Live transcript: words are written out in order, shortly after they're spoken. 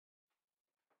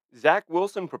Zach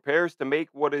Wilson prepares to make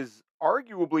what is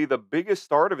arguably the biggest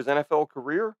start of his NFL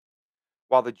career,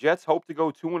 while the Jets hope to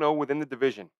go 2-0 within the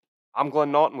division. I'm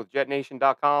Glenn Naughton with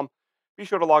JetNation.com. Be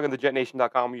sure to log in to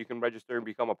JetNation.com where you can register and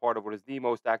become a part of what is the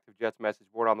most active Jets message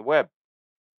board on the web.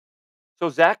 So,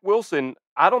 Zach Wilson,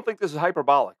 I don't think this is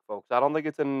hyperbolic, folks. I don't think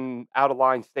it's an out of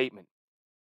line statement.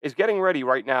 Is getting ready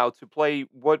right now to play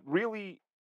what really,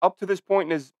 up to this point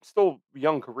in his still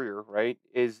young career, right,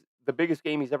 is the biggest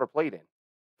game he's ever played in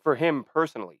for him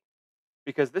personally.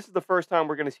 Because this is the first time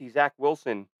we're going to see Zach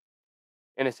Wilson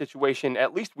in a situation,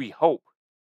 at least we hope,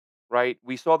 right?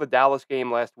 We saw the Dallas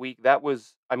game last week. That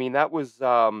was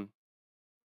a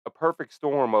perfect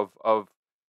storm of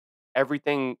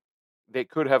everything that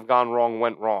could have gone wrong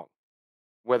went wrong.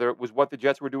 Whether it was what the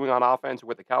Jets were doing on offense or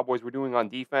what the Cowboys were doing on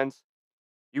defense,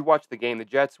 you watched the game. The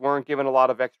Jets weren't giving a lot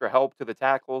of extra help to the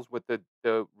tackles with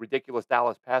the ridiculous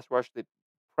Dallas pass rush that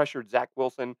pressured Zach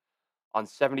Wilson on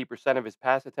 70% of his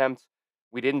pass attempts.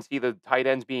 We didn't see the tight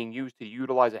ends being used to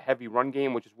utilize a heavy run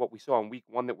game, which is what we saw in week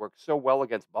one that worked so well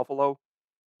against Buffalo.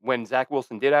 When Zach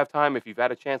Wilson did have time, if you've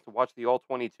had a chance to watch the All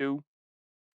 22,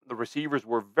 the receivers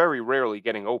were very rarely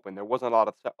getting open. There wasn't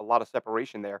a lot of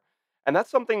separation there, and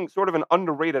that's something sort of an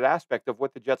underrated aspect of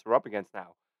what the Jets are up against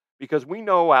now, because we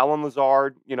know Alan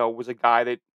Lazard, was a guy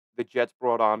that the Jets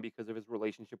brought on because of his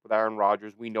relationship with Aaron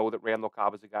Rodgers. We know that Randall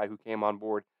Cobb is a guy who came on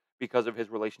board because of his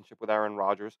relationship with Aaron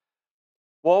Rodgers.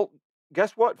 Well,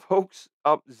 guess what, folks?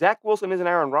 Zach Wilson isn't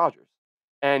Aaron Rodgers,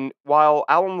 and while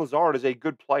Alan Lazard is a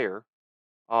good player,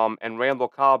 and Randall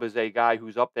Cobb is a guy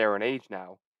who's up there in age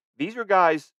now. These are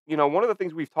guys, one of the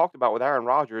things we've talked about with Aaron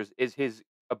Rodgers is his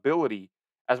ability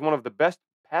as one of the best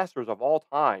passers of all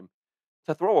time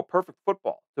to throw a perfect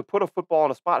football, to put a football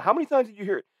in a spot. How many times did you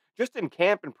hear it just in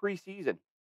camp and preseason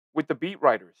with the beat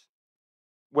writers,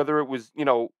 whether it was,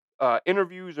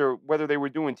 interviews or whether they were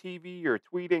doing TV or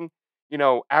tweeting?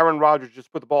 Aaron Rodgers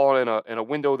just put the ball in a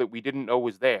window that we didn't know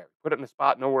was there, put it in a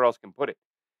spot nowhere else can put it.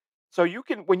 So you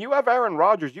can, when you have Aaron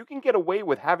Rodgers, you can get away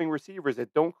with having receivers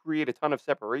that don't create a ton of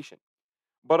separation.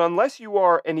 But unless you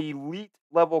are an elite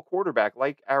level quarterback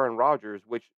like Aaron Rodgers,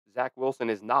 which Zach Wilson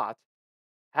is not,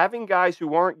 having guys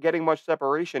who aren't getting much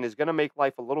separation is going to make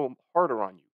life a little harder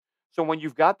on you. So when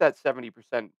you've got that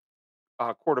 70%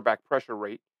 quarterback pressure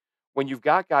rate, when you've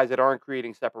got guys that aren't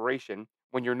creating separation,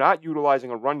 when you're not utilizing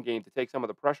a run game to take some of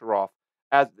the pressure off,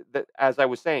 as I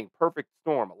was saying, perfect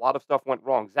storm. A lot of stuff went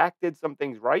wrong. Zach did some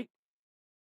things right,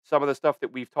 some of the stuff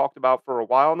that we've talked about for a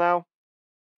while now,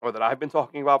 or that I've been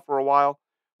talking about for a while.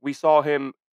 We saw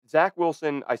him, Zach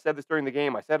Wilson. I said this during the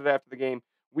game. I said it after the game.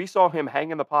 We saw him hang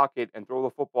in the pocket and throw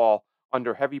the football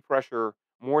under heavy pressure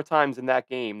more times in that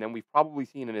game than we've probably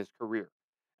seen in his career.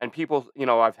 And people,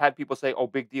 I've had people say, oh,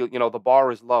 big deal. The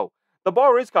bar is low. The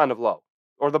bar is kind of low,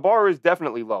 or the bar is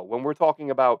definitely low when we're talking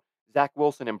about Zach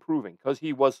Wilson improving because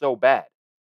he was so bad.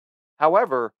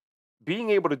 However,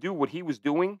 being able to do what he was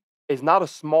doing is not a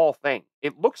small thing.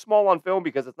 It looks small on film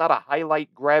because it's not a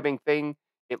highlight grabbing thing.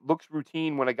 It looks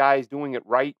routine when a guy is doing it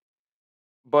right.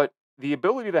 But the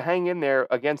ability to hang in there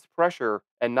against pressure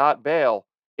and not bail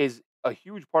is a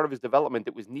huge part of his development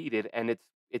that was needed, and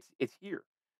it's here.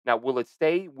 Now, will it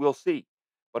stay? We'll see.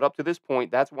 But up to this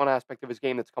point, that's one aspect of his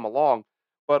game that's come along.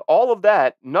 But all of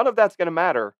that, none of that's going to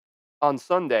matter on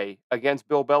Sunday against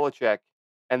Bill Belichick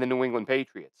and the New England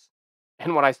Patriots.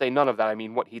 And when I say none of that, I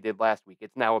mean what he did last week.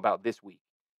 It's now about this week.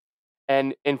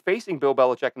 And in facing Bill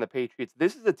Belichick and the Patriots,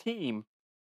 this is a team.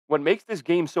 What makes this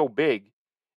game so big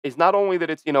is not only that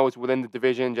it's within the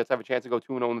division, just have a chance to go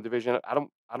 2-0 in the division. I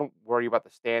don't worry about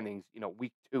the standings,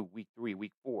 week 2, week 3,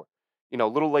 week 4. A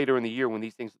little later in the year when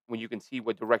you can see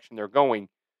what direction they're going,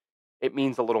 it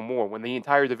means a little more. When the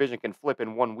entire division can flip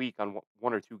in 1 week on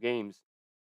one or two games,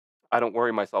 I don't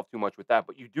worry myself too much with that.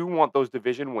 But you do want those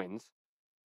division wins,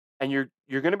 and you're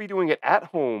going to be doing it at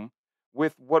home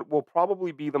with what will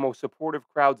probably be the most supportive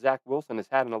crowd Zach Wilson has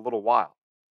had in a little while,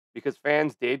 because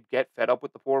fans did get fed up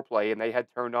with the poor play and they had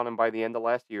turned on him by the end of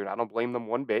last year, and I don't blame them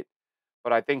one bit.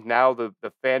 But I think now the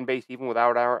fan base, even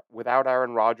without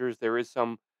Aaron Rodgers, there is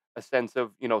a sense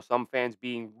of some fans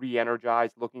being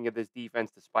re-energized, looking at this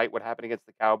defense despite what happened against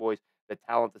the Cowboys. The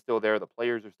talent is still there, the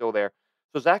players are still there.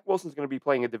 So Zach Wilson's going to be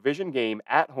playing a division game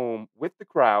at home with the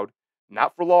crowd,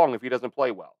 not for long if he doesn't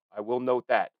play well. I will note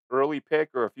that early pick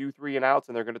or a few three and outs,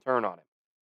 and they're going to turn on him.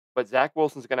 But Zach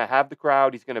Wilson's going to have the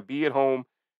crowd. He's going to be at home,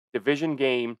 division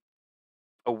game,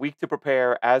 a week to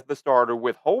prepare as the starter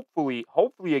with hopefully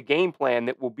a game plan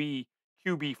that will be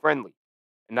QB friendly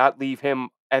and not leave him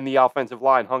and the offensive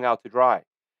line hung out to dry.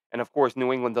 And of course,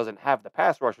 New England doesn't have the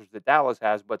pass rushers that Dallas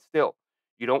has, but still,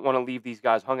 you don't want to leave these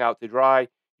guys hung out to dry.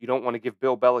 You don't want to give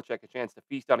Bill Belichick a chance to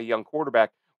feast on a young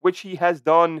quarterback which he has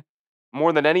done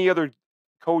more than any other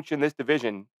coach in this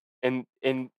division in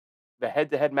the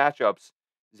head-to-head matchups,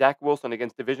 Zach Wilson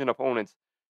against division opponents,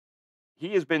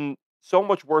 he has been so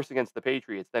much worse against the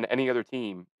Patriots than any other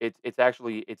team. It's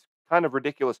kind of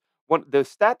ridiculous. One the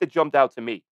stat that jumped out to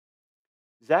me,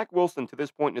 Zach Wilson to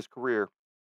this point in his career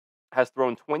has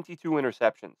thrown 22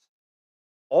 interceptions.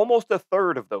 Almost a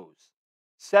third of those,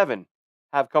 7,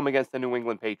 have come against the New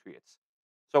England Patriots.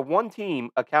 So one team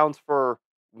accounts for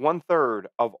one third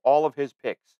of all of his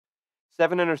picks.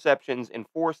 7 interceptions in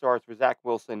 4 starts for Zach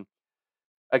Wilson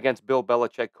against Bill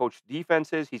Belichick coached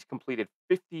defenses. He's completed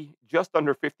just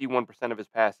under 51% of his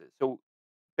passes. So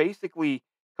basically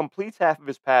completes half of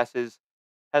his passes,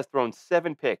 has thrown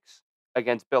 7 picks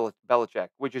against Belichick,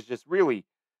 which is just really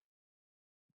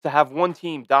to have one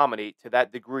team dominate to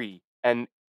that degree. And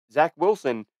Zach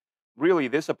Wilson, really,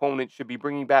 this opponent should be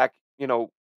bringing back,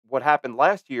 what happened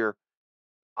last year.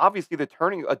 Obviously,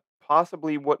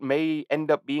 possibly what may end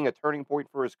up being a turning point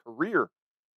for his career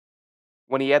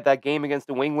when he had that game against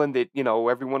New England that,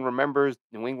 everyone remembers.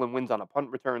 New England wins on a punt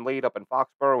return late up in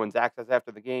Foxborough, and Zach says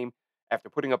after the game, after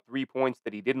putting up 3 points,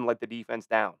 that he didn't let the defense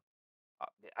down. Uh,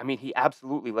 I mean, he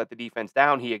absolutely let the defense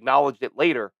down. He acknowledged it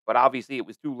later, but obviously it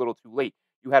was too little too late.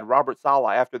 You had Robert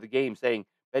Saleh after the game saying,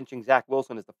 benching Zach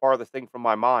Wilson is the farthest thing from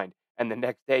my mind. And the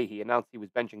next day he announced he was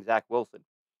benching Zach Wilson.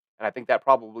 And I think that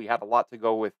probably had a lot to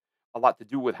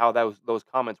do with how those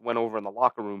comments went over in the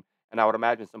locker room. And I would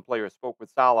imagine some players spoke with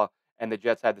Saleh and the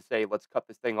Jets had to say, let's cut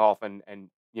this thing off and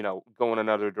go in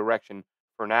another direction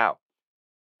for now.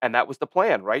 And that was the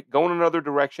plan, right? Go in another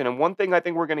direction. And one thing I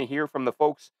think we're going to hear from the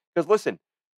folks, because listen,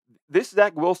 this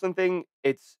Zach Wilson thing,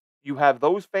 you have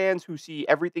those fans who see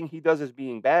everything he does as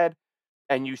being bad,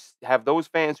 and have those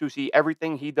fans who see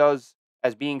everything he does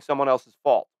as being someone else's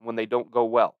fault when they don't go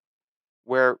well.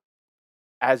 Where,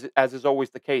 as is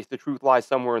always the case, the truth lies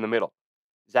somewhere in the middle.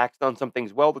 Zach's done some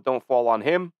things well that don't fall on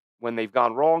him when they've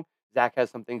gone wrong. Zach has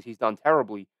some things he's done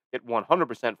terribly that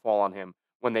 100% fall on him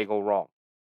when they go wrong.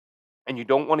 And you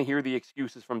don't want to hear the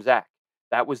excuses from Zach.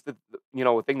 That was the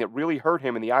thing that really hurt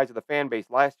him in the eyes of the fan base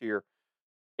last year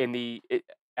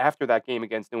after that game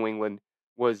against New England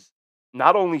was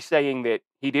not only saying that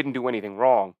he didn't do anything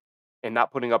wrong and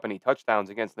not putting up any touchdowns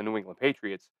against the New England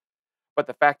Patriots, but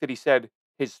the fact that he said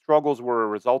his struggles were a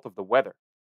result of the weather.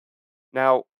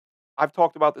 Now, I've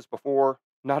talked about this before,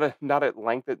 not at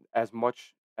length as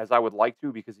much as I would like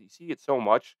to because you see it so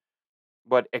much,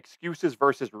 but excuses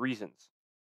versus reasons,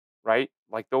 right?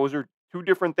 Like those are two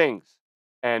different things.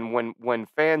 And when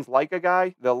fans like a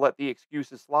guy, they'll let the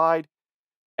excuses slide.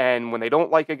 And when they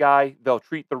don't like a guy, they'll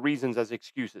treat the reasons as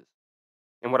excuses.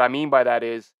 And what I mean by that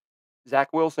is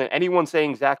Zach Wilson, anyone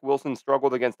saying Zach Wilson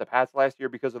struggled against the Pats last year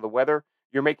because of the weather,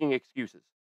 you're making excuses.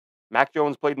 Mac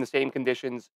Jones played in the same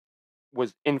conditions,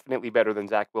 was infinitely better than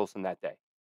Zach Wilson that day.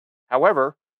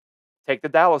 However, take the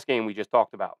Dallas game we just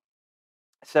talked about.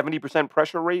 70%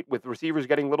 pressure rate with receivers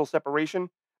getting little separation.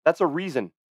 That's a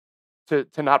reason to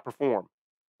not perform.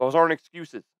 Those aren't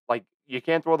excuses. Like you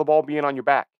can't throw the ball being on your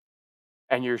back.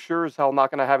 And you're sure as hell not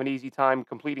going to have an easy time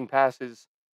completing passes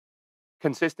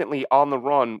consistently on the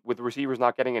run with receivers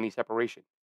not getting any separation.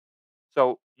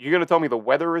 So you're going to tell me the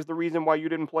weather is the reason why you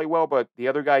didn't play well, but the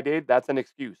other guy did? That's an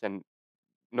excuse, and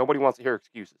nobody wants to hear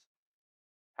excuses.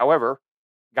 However,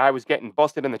 guy was getting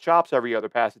busted in the chops every other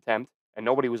pass attempt, and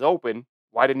nobody was open.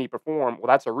 Why didn't he perform? Well,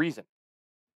 that's a reason.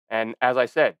 And as I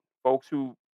said, folks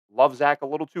who love Zach a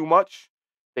little too much,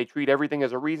 they treat everything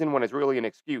as a reason when it's really an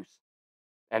excuse.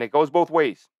 And it goes both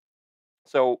ways.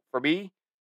 So for me,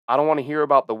 I don't want to hear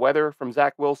about the weather from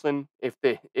Zach Wilson if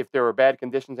there are bad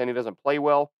conditions and he doesn't play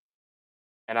well.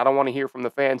 And I don't want to hear from the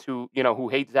fans who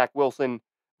hate Zach Wilson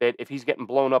that if he's getting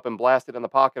blown up and blasted in the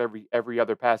pocket every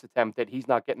other pass attempt that he's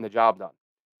not getting the job done.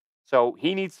 So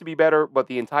he needs to be better, but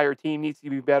the entire team needs to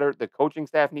be better. The coaching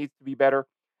staff needs to be better,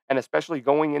 and especially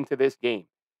going into this game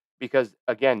because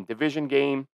again, division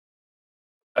game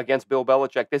against Bill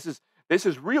Belichick. This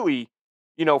is really,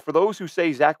 for those who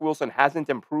say Zach Wilson hasn't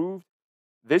improved,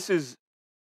 this is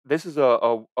what's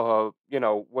the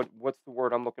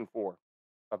word I'm looking for?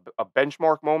 A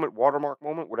benchmark moment, watermark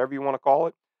moment, whatever you want to call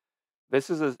it. This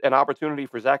is an opportunity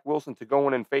for Zach Wilson to go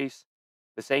in and face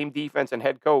the same defense and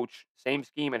head coach, same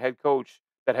scheme and head coach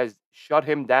that has shut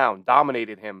him down,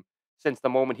 dominated him since the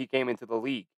moment he came into the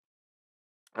league.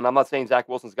 And I'm not saying Zach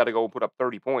Wilson's got to go and put up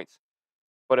 30 points,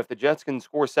 but if the Jets can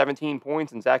score 17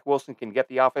 points and Zach Wilson can get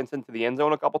the offense into the end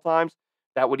zone a couple times,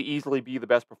 that would easily be the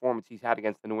best performance he's had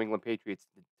against the New England Patriots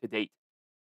to date.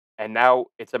 And now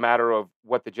it's a matter of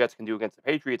what the Jets can do against the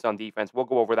Patriots on defense. We'll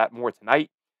go over that more tonight.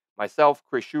 Myself,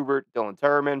 Chris Schubert, Dylan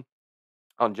Terman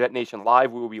on Jet Nation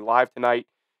Live. We will be live tonight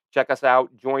Check us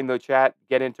out, join the chat,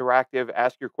 get interactive,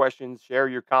 ask your questions, share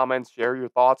your comments, share your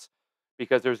thoughts,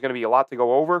 because there's going to be a lot to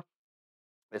go over.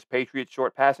 This Patriots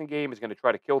short passing game is going to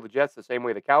try to kill the Jets the same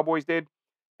way the Cowboys did.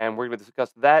 And we're going to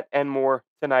discuss that and more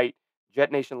tonight.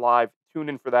 Jet Nation Live. Tune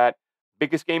in for that.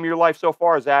 Biggest game of your life so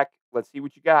far, Zach. Let's see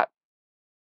what you got.